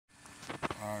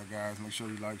Alright guys, make sure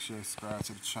you like, share, subscribe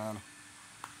to the channel.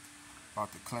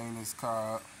 About to clean this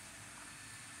car up.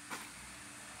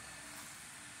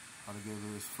 About to give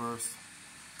it its first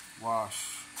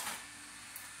wash.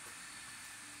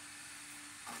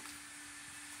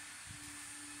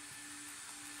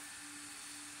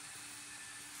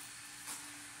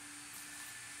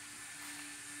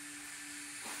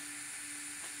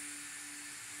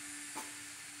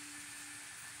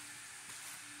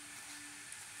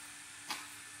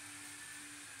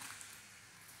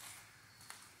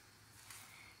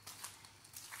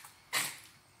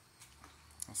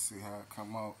 Let's see how it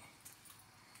come out.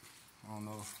 I don't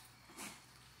know if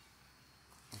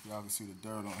y'all can see the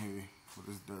dirt on here, but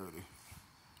it's dirty.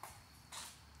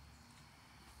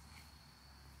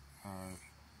 Alright,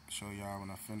 show y'all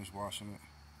when I finish washing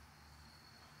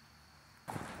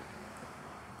it.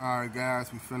 Alright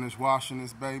guys, we finished washing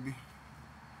this baby.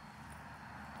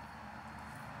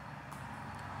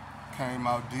 Came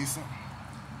out decent.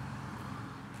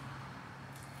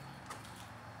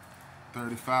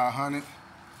 3,500.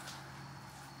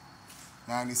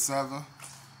 97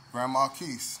 Grand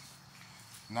Marquis,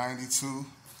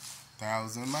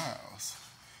 92,000 miles.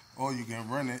 Or you can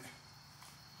rent it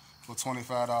for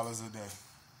 $25 a day.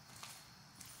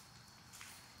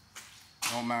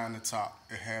 Don't mind the top.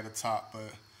 It had a top,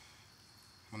 but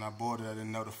when I bought it, I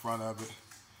didn't know the front of it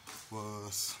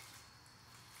was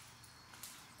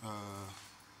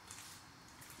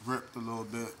ripped a little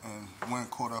bit and went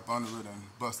caught up under it and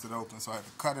busted open, so I had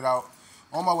to cut it out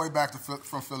on my way back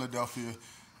from Philadelphia,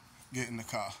 getting the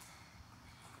car.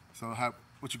 So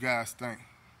what you guys think?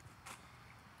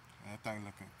 That thing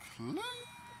looking clean.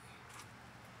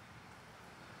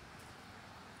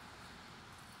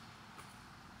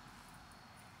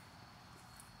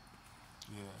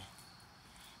 Yeah,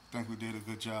 I think we did a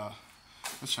good job.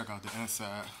 Let's check out the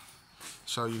inside.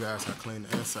 Show you guys how clean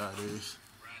the inside is.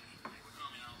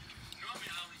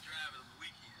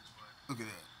 Look at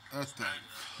that. That's that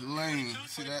clean.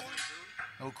 See that?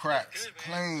 No cracks.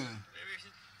 Clean.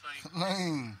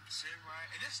 Clean.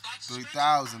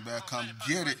 3,000, better come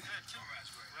get it.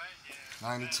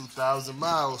 92,000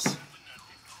 miles.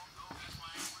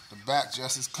 The back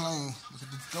just as clean. Look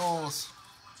at the doors.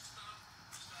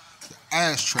 The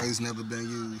ashtrays never been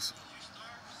used.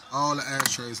 All the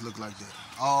ashtrays look like that.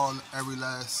 Every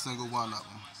last single one of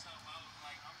them.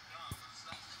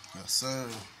 Yes, sir.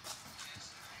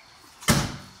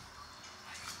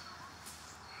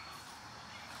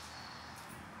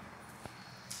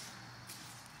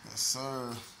 Yes,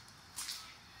 sir.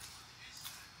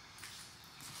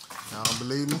 Y'all don't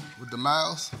believe me with the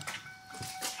miles?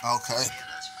 Okay.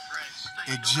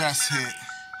 It just hit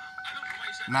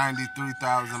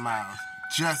 93,000 miles.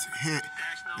 Just hit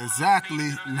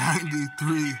exactly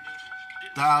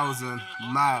 93,000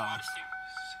 miles.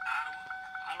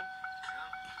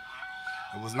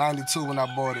 It was 92 when I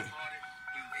bought it.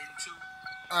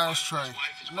 Ashtray,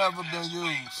 never been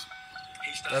used.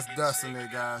 That's dust in there,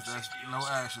 guys. That's no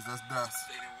ashes, that's dust.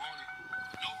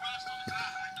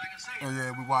 And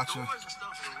yeah, we watching.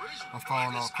 My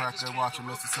phone all cracked there, watching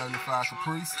Mr. 75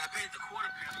 Caprice.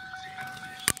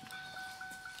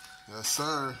 Yes,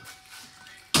 sir.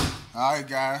 Alright,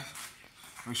 guys.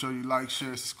 Make sure you like,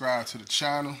 share, subscribe to the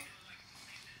channel.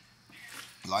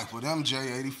 Like with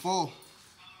MJ84.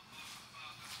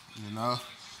 You know,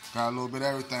 got a little bit of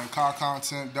everything. Car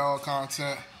content, dog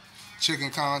content, chicken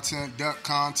content, duck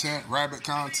content, rabbit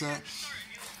content.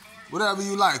 Whatever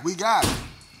you like, we got it.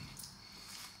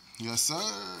 Yes, sir.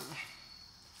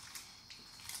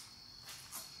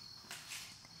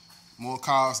 More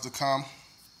cars to come.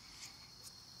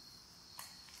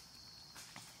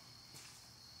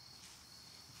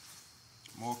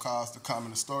 More cars to come.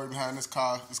 And the story behind this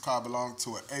car belonged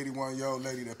to an 81-year-old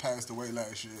lady that passed away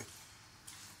last year.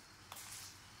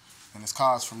 And this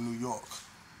car is from New York.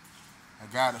 I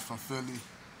got it from Philly,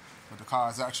 but the car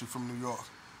is actually from New York.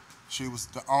 She was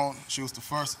the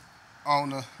first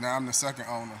owner. Now I'm the second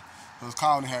owner. So this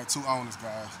car only had 2 owners,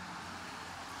 guys.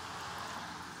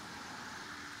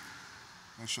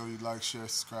 Make sure you like, share,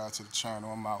 subscribe to the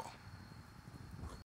channel. I'm out.